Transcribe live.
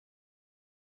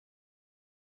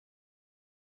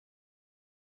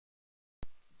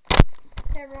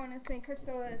everyone, it's me,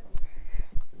 Crystal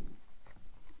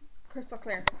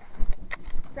Clear.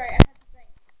 Sorry, I had to think.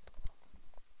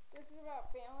 This is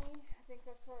about family. I think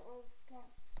that's what it was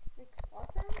this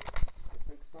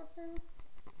week's lesson.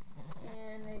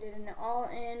 And they did an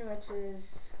all-in, which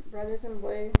is Brothers in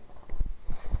Blue.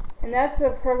 And that's a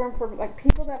program for like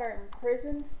people that are in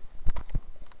prison.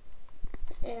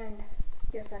 And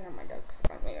yes, I know my dog's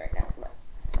on me right now, but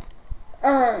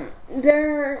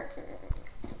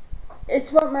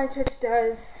it's what my church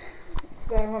does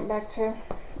that I went back to.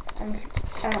 I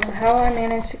don't know how I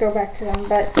managed to go back to them,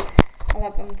 but I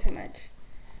love them too much.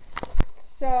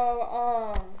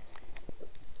 So,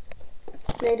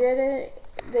 they did.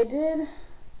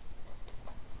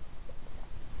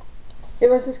 It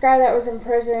was this guy that was in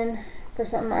prison for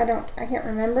something I can't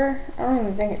remember. I don't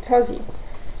even think it tells you.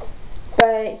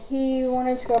 But he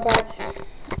wanted to go back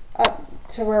up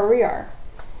to where we are.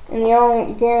 And the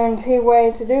only guaranteed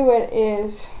way to do it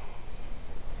is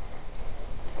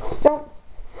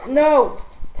no,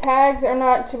 tags are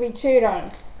not to be chewed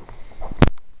on.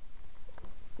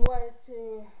 Was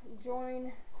to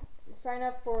sign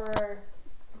up for a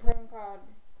program called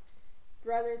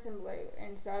Brothers in Blue.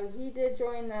 And so he did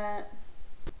join that,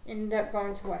 ended up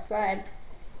going to West Side.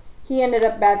 He ended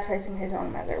up baptizing his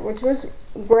own mother, which was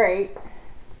great.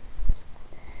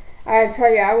 I tell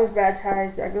you, I was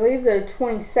baptized, I believe, the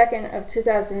 22nd of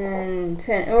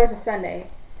 2010. It was a Sunday.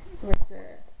 It was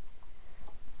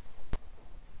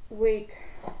the week.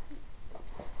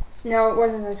 No, it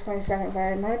wasn't the 22nd, but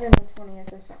it might have been the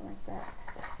 20th or something like that.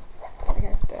 I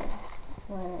have to.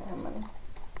 I don't have money.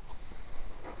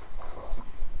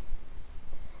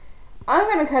 I'm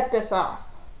going to cut this off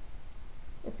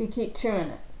if you keep chewing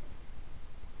it.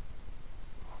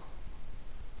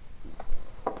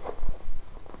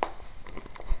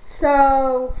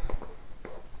 So,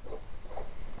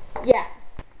 yeah,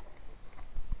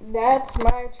 that's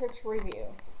my church review.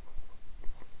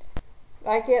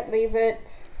 Like it, leave it.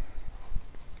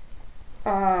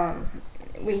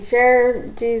 We share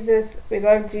Jesus, we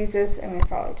love Jesus, and we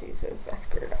follow Jesus. I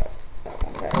screwed up that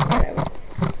one, but whatever.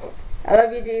 I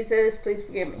love you, Jesus. Please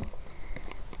forgive me.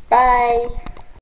 Bye.